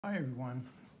Hi everyone.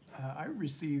 I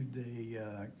received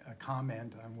a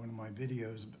comment on one of my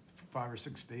videos 5 or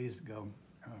 6 days ago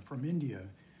from India,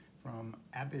 from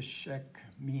Abhishek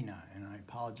Meena, and I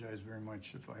apologize very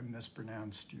much if I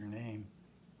mispronounced your name.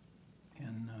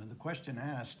 And the question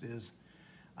asked is,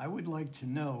 I would like to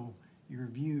know your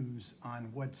views on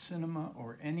what cinema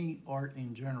or any art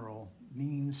in general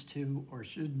means to or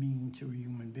should mean to a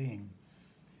human being.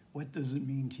 What does it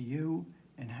mean to you,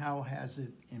 and how has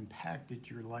it impacted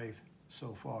your life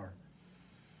so far?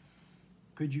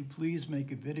 Could you please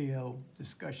make a video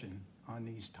discussion on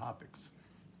these topics?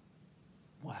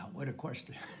 Wow, what a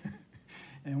question.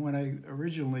 And when I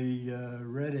originally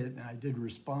read it and I did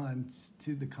respond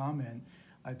to the comment,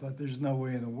 I thought there's no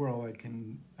way in the world I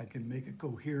can make a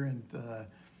coherent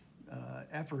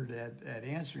effort at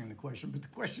answering the question. But the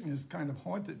question has kind of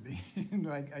haunted me.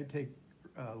 I take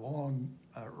long,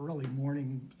 early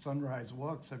morning sunrise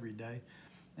walks every day.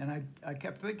 And I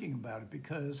kept thinking about it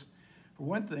because, for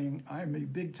one thing, I'm a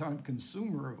big-time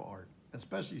consumer of art,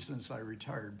 especially since I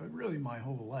retired, but really my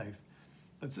whole life.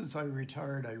 But since I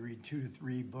retired, I read 2 to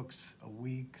 3 books a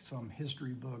week, some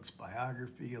history books,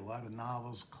 biography, a lot of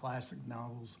novels, classic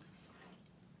novels.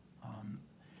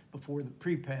 Before the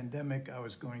pre-pandemic, I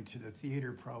was going to the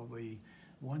theater probably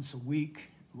once a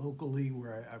week locally,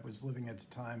 where I was living at the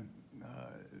time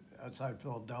outside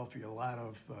Philadelphia, a lot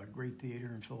of great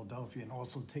theater in Philadelphia, and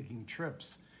also taking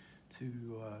trips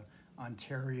to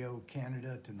Ontario,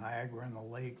 Canada, to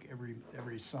Niagara-on-the-Lake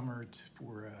every summer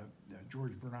for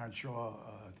George Bernard Shaw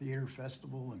Theater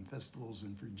Festival and festivals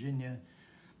in Virginia,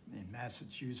 in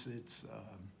Massachusetts.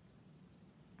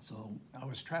 So I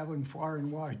was traveling far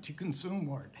and wide to consume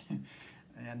art.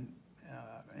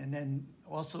 And then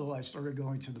also I started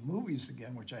going to the movies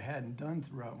again, which I hadn't done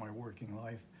throughout my working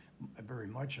life, very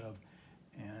much of.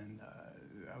 And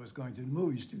I was going to the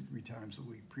movies 2-3 times a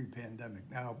week pre-pandemic.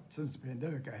 Now, since the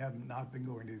pandemic, I have not been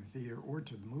going to the theater or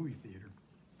to the movie theater.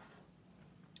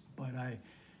 But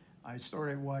I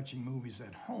started watching movies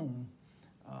at home,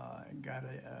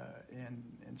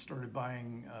 and started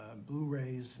buying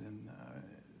Blu-rays and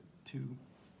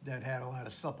that had a lot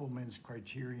of supplements,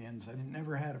 criterions. I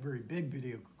never had a very big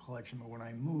video collection, but when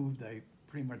I moved, I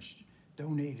pretty much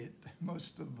donated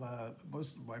most of my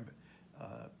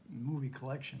movie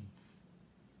collection.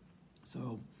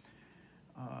 So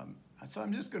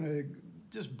I'm just going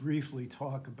to briefly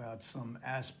talk about some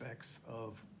aspects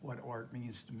of what art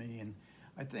means to me, and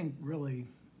I think really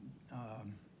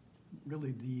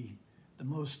the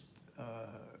most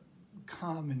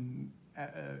common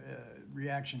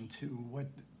reaction to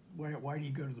why do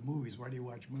you go to the movies? Why do you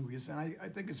watch movies? And I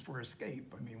think it's for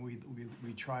escape. I mean,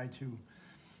 we try to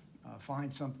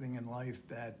find something in life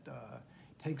that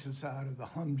takes us out of the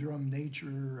humdrum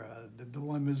nature, the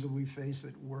dilemmas that we face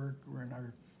at work or in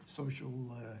our social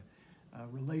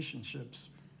relationships.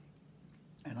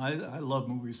 And I love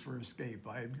movies for escape.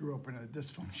 I grew up in a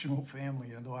dysfunctional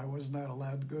family, and though I was not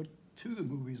allowed to go to the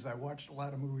movies, I watched a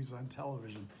lot of movies on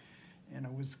television. And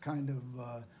it was kind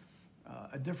of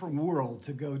a different world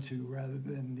to go to rather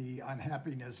than the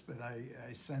unhappiness that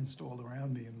I sensed all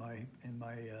around me in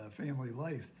my family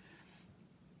life.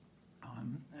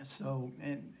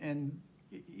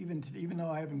 Even though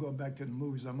I haven't gone back to the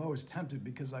movies, I'm always tempted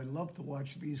because I love to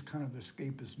watch these kind of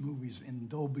escapist movies in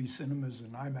Dolby cinemas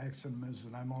and IMAX cinemas,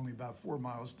 and I'm only about 4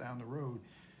 miles down the road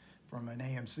from an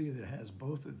AMC that has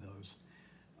both of those,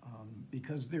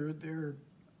 because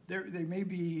they may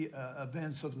be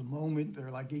events of the moment. They're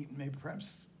like eating, maybe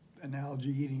perhaps analogy,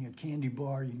 eating a candy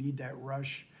bar. You need that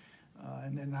rush,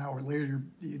 and then an hour later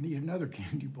you need another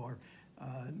candy bar.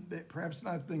 Perhaps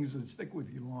not things that stick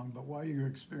with you long, but while you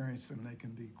experience them, they can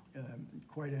be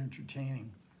quite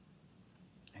entertaining.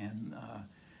 And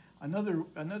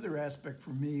another aspect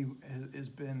for me has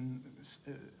been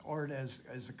art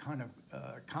as a kind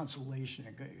of consolation,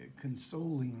 a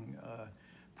consoling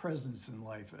presence in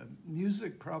life.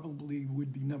 Music probably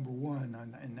would be number one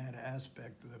in that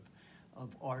aspect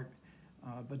of art,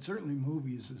 but certainly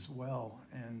movies as well.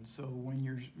 And so when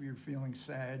you're feeling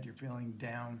sad, you're feeling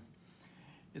down,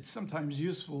 it's sometimes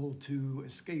useful to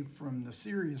escape from the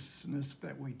seriousness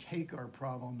that we take our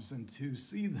problems and to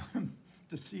see them,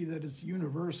 to see that it's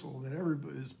universal, that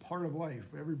everybody is part of life.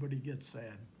 Everybody gets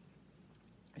sad.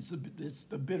 It's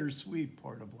the bittersweet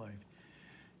part of life.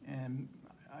 And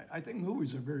I think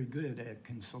movies are very good at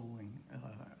consoling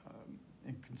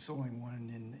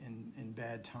one in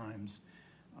bad times.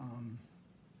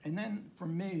 And then for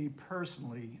me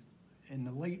personally, in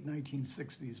the late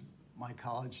 1960s, my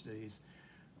college days,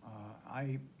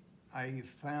 I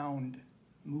found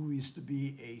movies to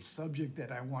be a subject that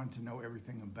I wanted to know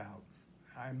everything about.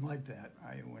 I'm like that.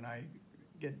 When I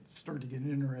start to get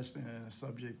interested in a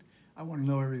subject, I want to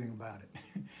know everything about it.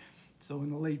 So in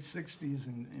the late 60s,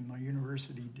 in my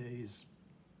university days,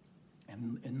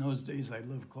 and in those days I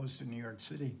lived close to New York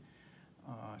City,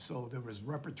 so there was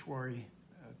repertory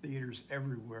theaters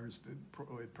everywhere. It's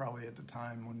probably at the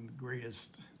time one of the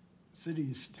greatest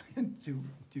cities to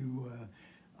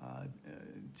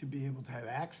be able to have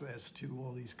access to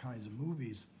all these kinds of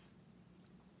movies.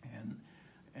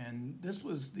 And this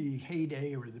was the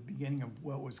heyday or the beginning of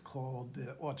what was called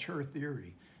the auteur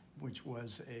theory, which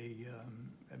was a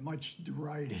much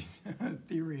derided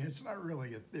theory. It's not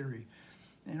really a theory.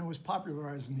 And it was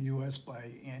popularized in the US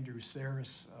by Andrew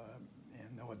Sarris,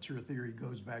 and the auteur theory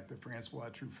goes back to Francois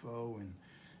Truffaut and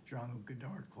Jean-Luc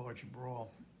Godard, Claude Chabrol,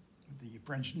 the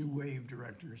French New Wave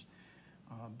directors.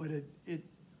 But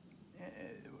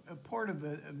a part of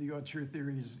the auteur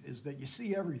theory is that you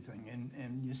see everything,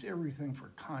 and you see everything for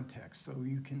context, so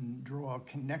you can draw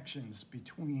connections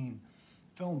between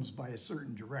films by a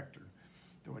certain director.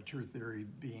 The auteur theory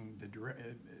being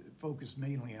focused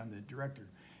mainly on the director,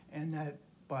 and that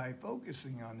by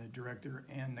focusing on the director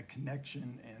and the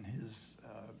connection and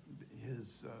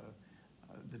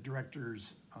the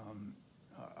director's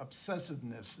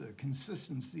obsessiveness, the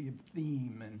consistency of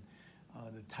theme, and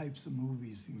the types of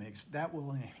movies he makes, that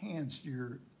will enhance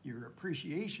your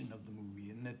appreciation of the movie,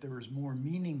 and that there is more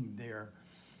meaning there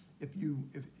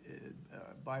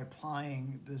by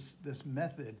applying this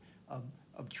method of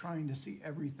trying to see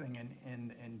everything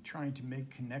and trying to make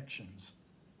connections.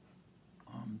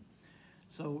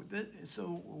 So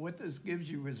what this gives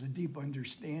you is a deep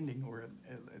understanding, or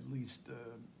at least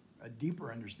a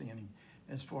deeper understanding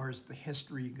as far as the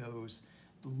history goes.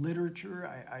 The literature,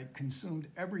 I consumed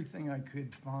everything I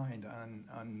could find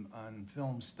on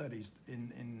film studies.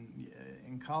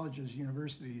 In colleges,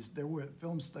 universities,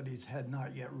 film studies had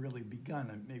not yet really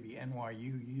begun. Maybe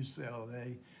NYU,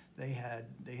 UCLA, they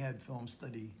had film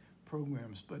study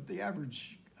programs, but the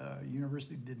average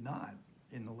university did not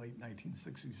in the late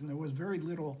 1960s, and there was very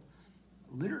little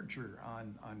literature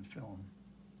on film.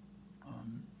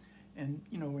 And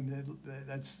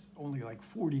that's only like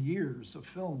 40 years of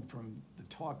film from the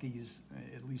talkies.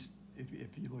 At least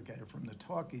if you look at it from the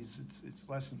talkies, it's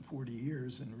less than 40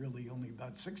 years, and really only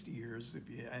about 60 years if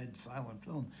you add silent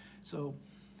film. So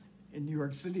in New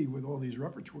York City with all these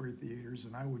repertory theaters,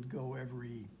 and I would go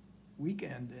every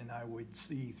weekend, and I would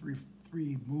see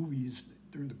three movies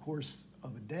during the course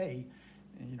of a day,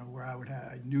 and, where I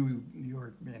knew New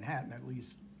York, Manhattan at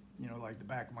least, like the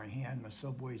back of my hand, the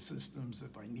subway systems,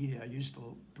 if I needed. I used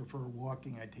to prefer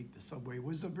walking. I'd take the subway.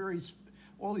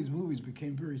 All these movies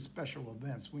became very special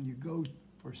events. When you go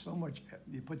for so much,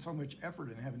 you put so much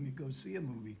effort in having to go see a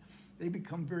movie, they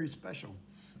become very special.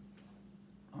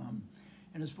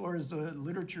 And as far as the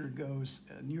literature goes,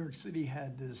 New York City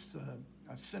had this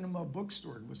a cinema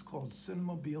bookstore. It was called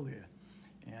Cinemabilia.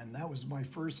 And that was my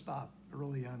first stop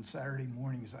early on Saturday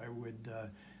mornings. I would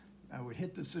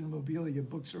hit the Cinemabilia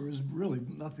bookstore. It was really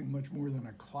nothing much more than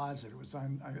a closet. It was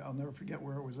I'll never forget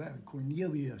where it was at,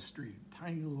 Cornelia Street, a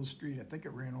tiny little street. I think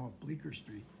it ran off Bleecker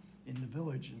Street in the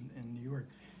Village in New York.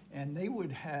 And they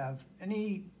would have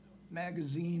any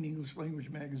magazine, English language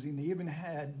magazine. They even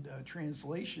had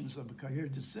translations of Cahiers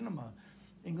de Cinema,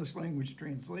 English language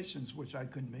translations, which I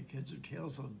couldn't make heads or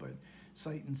tails of, but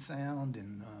Sight and Sound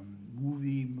and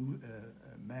movie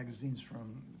magazines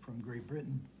from Great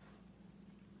Britain.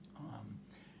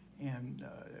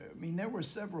 There were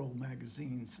several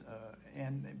magazines,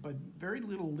 but very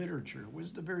little literature. It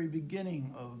was the very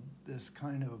beginning of this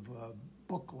kind of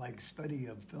book-like study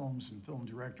of films and film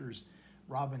directors.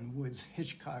 Robin Wood's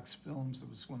Hitchcock's films, it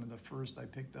was one of the first I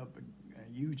picked up, a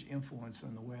huge influence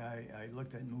on the way I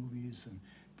looked at movies. And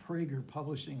Prager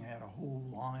Publishing had a whole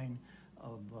line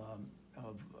of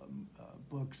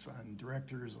books on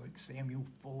directors like Samuel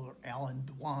Fuller, Alan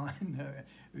Dwan.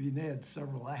 They had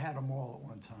several. I had them all at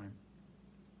one time.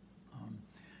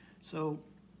 So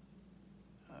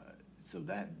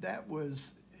that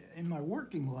was in my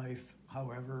working life.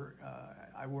 However,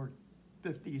 I worked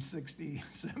 50, 60,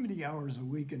 70 hours a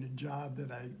week in a job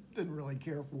that I didn't really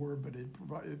care for, but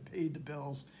it paid the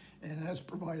bills and has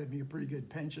provided me a pretty good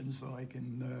pension, so I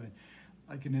can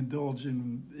indulge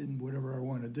in whatever I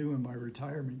want to do in my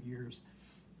retirement years.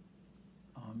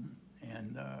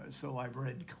 So I've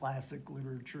read classic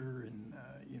literature, and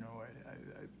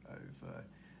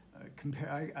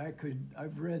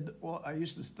I've read. Well, I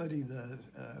used to study the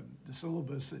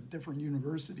syllabus at different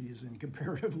universities in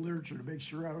comparative literature to make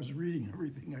sure I was reading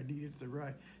everything I needed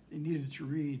to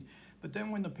read. But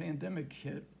then when the pandemic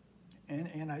hit,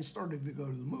 and I started to go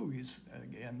to the movies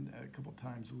again a couple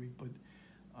times a week, but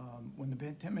when the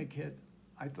pandemic hit,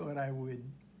 I thought I would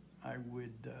I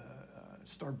would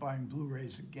start buying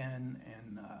Blu-rays again,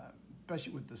 and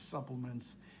especially with the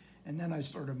supplements. And then I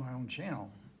started my own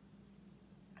channel.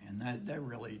 And that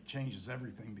really changes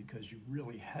everything, because you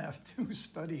really have to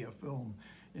study a film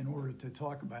in order to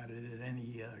talk about it at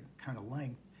any kind of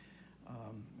length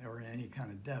or any kind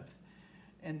of depth.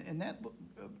 And that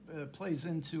plays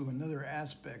into another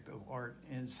aspect of art,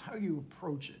 is how you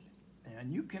approach it.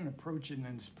 And you can approach it, and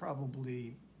it's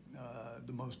probably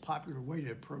the most popular way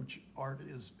to approach art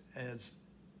is as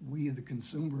we, the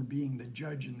consumer, being the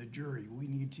judge and the jury. We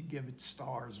need to give it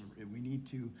stars. We need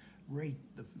to rate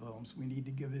the films. We need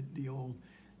to give it the old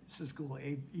Siskel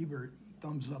Ebert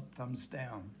thumbs up, thumbs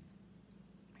down.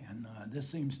 And this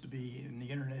seems to be, in the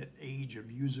internet age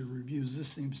of user reviews, this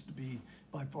seems to be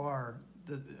by far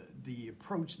the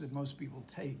approach that most people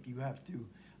take. You have to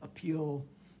appeal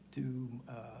to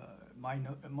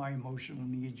my emotional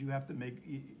needs. You have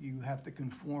to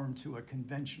conform to a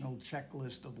conventional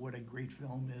checklist of what a great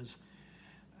film is.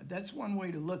 That's one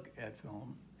way to look at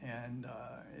film, and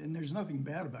there's nothing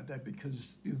bad about that,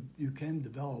 because you can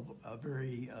develop a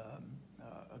very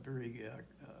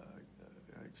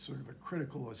sort of a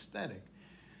critical aesthetic.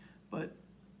 But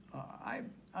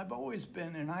I've always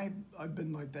been, and I've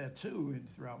been like that too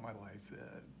throughout my life.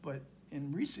 But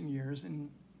in recent years, and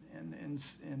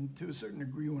to a certain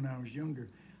degree when I was younger,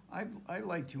 I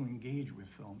like to engage with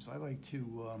films. I like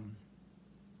to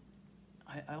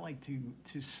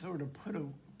sort of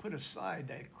put aside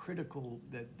that critical,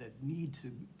 that need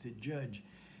to judge,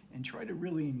 and try to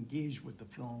really engage with the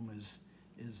film is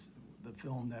the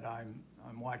film that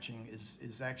I'm watching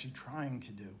is actually trying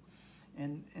to do.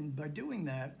 And by doing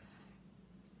that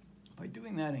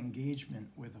engagement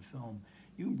with a film,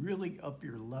 you really up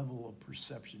your level of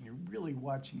perception. You're really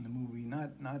watching the movie,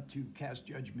 not to cast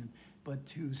judgment, but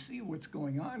to see what's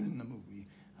going on in the movie.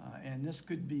 And this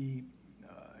could be,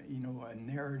 a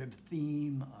narrative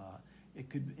theme. It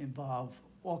could involve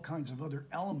all kinds of other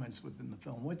elements within the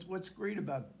film. What's great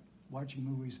about watching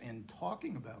movies and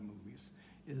talking about movies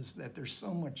is that there's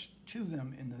so much to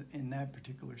them in that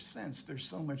particular sense. There's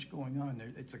so much going on.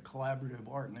 It's a collaborative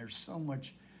art, and there's so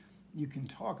much you can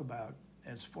talk about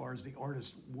as far as the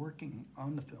artist working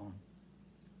on the film.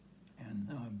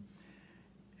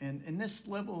 And this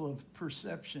level of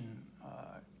perception,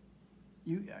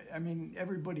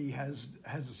 everybody has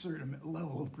a certain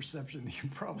level of perception that you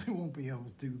probably won't be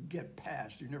able to get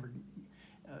past. You're never,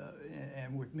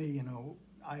 and with me,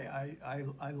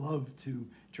 I love to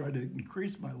try to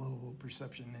increase my level of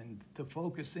perception and to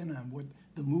focus in on what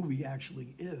the movie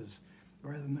actually is,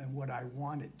 rather than what I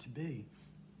want it to be.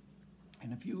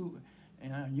 And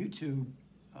on YouTube,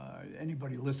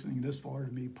 anybody listening this far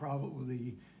to me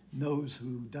probably knows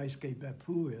who Daisuke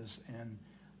Beppu is, and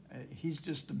he's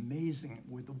just amazing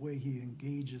with the way he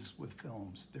engages with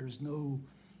films.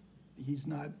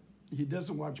 He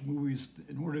doesn't watch movies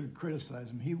in order to criticize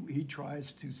them. He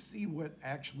tries to see what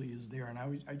actually is there. And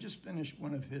I just finished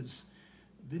one of his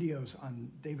videos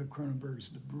on David Cronenberg's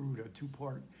The Brood, a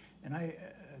two-part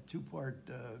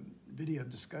video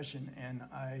discussion, and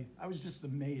I was just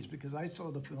amazed, because I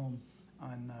saw the film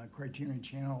on Criterion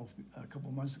Channel a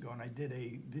couple months ago, and I did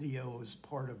a video as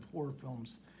part of horror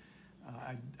films.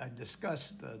 I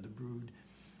discussed The Brood,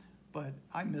 but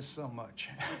I missed so much.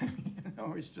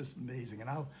 It's just amazing, and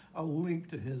I'll link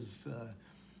to his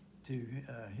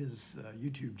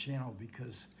YouTube channel,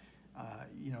 because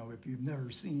if you've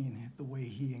never seen the way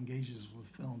he engages with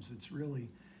films, it's really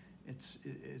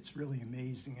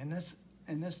amazing.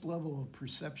 And this level of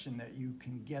perception that you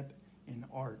can get in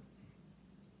art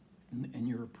and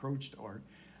your approach to art,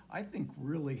 I think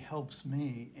really helps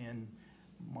me in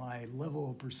my level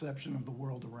of perception of the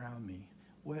world around me.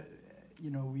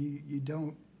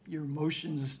 Your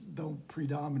emotions don't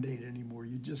predominate anymore.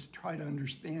 You just try to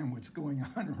understand what's going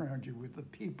on around you with the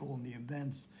people and the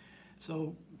events.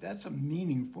 So that's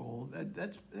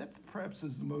that perhaps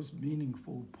is the most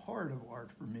meaningful part of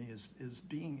art for me, is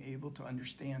being able to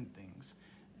understand things.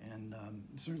 And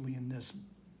certainly in this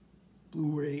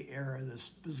Blu-ray era, this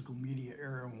physical media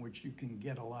era, in which you can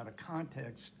get a lot of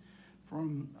context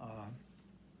from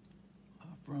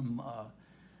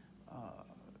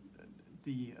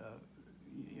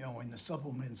in the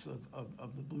supplements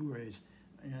of the Blu-rays,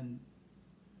 and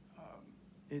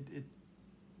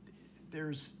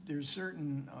there's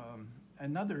certain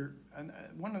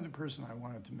one other person I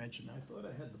wanted to mention. I thought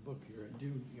I had the book here. I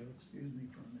do. Excuse me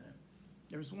from that.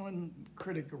 There's one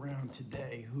critic around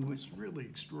today who is really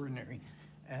extraordinary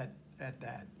at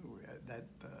that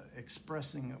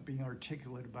expressing, being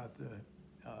articulate about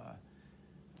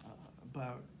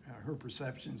Her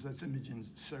Perceptions. That's Imogen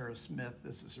Sarah Smith.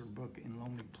 This is her book In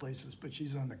Lonely Places, but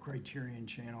she's on the Criterion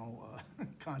Channel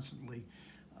constantly,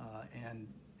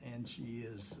 and she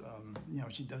is,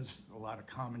 she does a lot of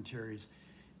commentaries,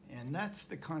 and that's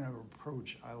the kind of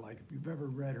approach I like. If you've ever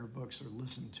read her books or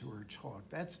listened to her talk,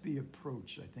 that's the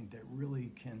approach I think that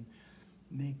really can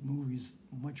make movies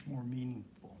much more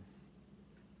meaningful.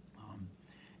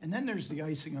 And then there's the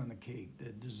icing on the cake,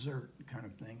 the dessert kind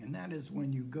of thing, and that is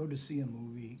when you go to see a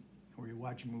movie or you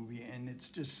watch a movie and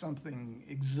it's just something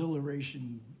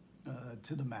exhilaration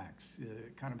to the max,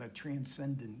 kind of a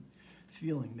transcendent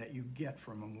feeling that you get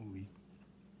from a movie.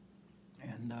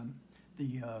 And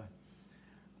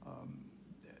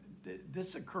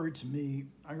this occurred to me.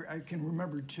 I can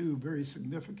remember two very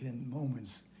significant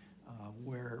moments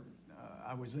where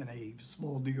I was in a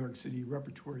small New York City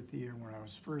repertory theater when I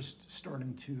was first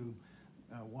starting to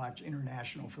watch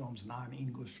international films,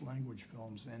 non-English language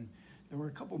films, and there were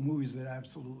a couple movies that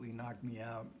absolutely knocked me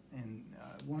out. And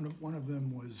one of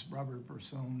them was Robert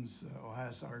Bresson's O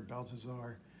Hasard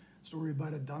Balthazar, story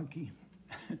about a donkey.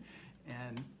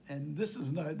 and this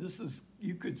is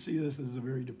you could see this as a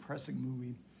very depressing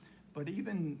movie, but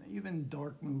even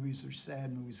dark movies or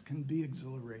sad movies can be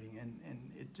exhilarating,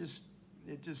 and it just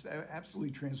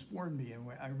absolutely transformed me. And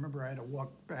I remember I had to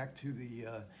walk back to the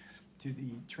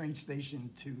train station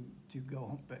to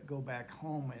go back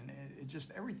home, and it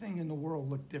just, everything in the world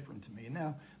looked different to me. And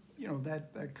now,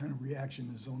 that kind of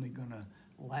reaction is only going to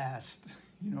last,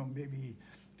 maybe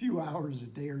a few hours, a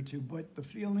day or two, but the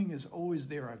feeling is always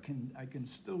there. I can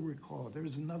still recall it. There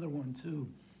was another one too.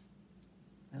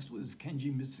 This was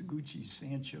Kenji Mitsuguchi's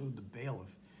Sancho the Bailiff.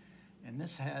 And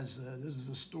this is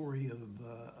a story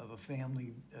of a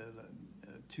family,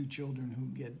 two children who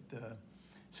get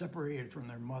separated from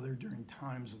their mother during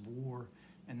times of war,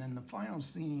 and then the final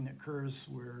scene occurs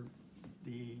where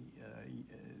the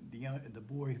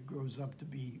boy who grows up to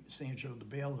be Sancho the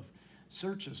Bailiff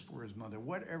searches for his mother.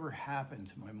 Whatever happened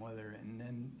to my mother? And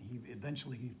then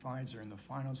eventually he finds her in the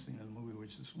final scene of the movie,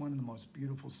 which is one of the most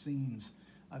beautiful scenes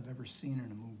I've ever seen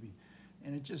in a movie,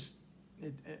 and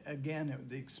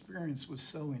the experience was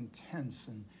so intense,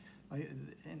 and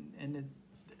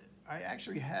I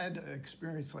actually had an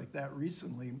experience like that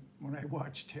recently when I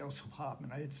watched Tales of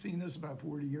Hoffman. I had seen this about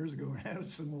 40 years ago and had a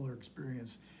similar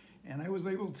experience, and I was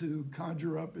able to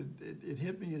conjure up. It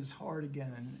hit me as hard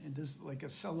again, and just like a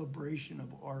celebration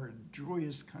of art,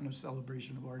 joyous kind of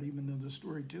celebration of art, even though the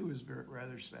story too is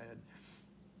rather sad.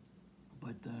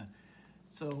 But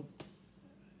so.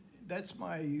 That's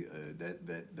my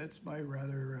that's my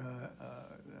rather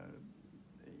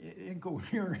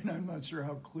incoherent. I'm not sure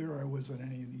how clear I was on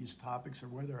any of these topics or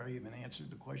whether I even answered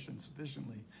the question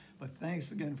sufficiently. But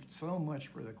thanks again so much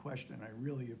for the question. I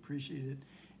really appreciate it.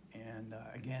 And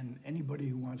again, anybody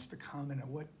who wants to comment on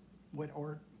what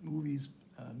art movies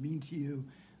mean to you,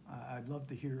 I'd love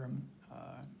to hear them.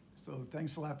 So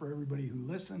thanks a lot for everybody who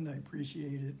listened. I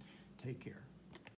appreciate it. Take care.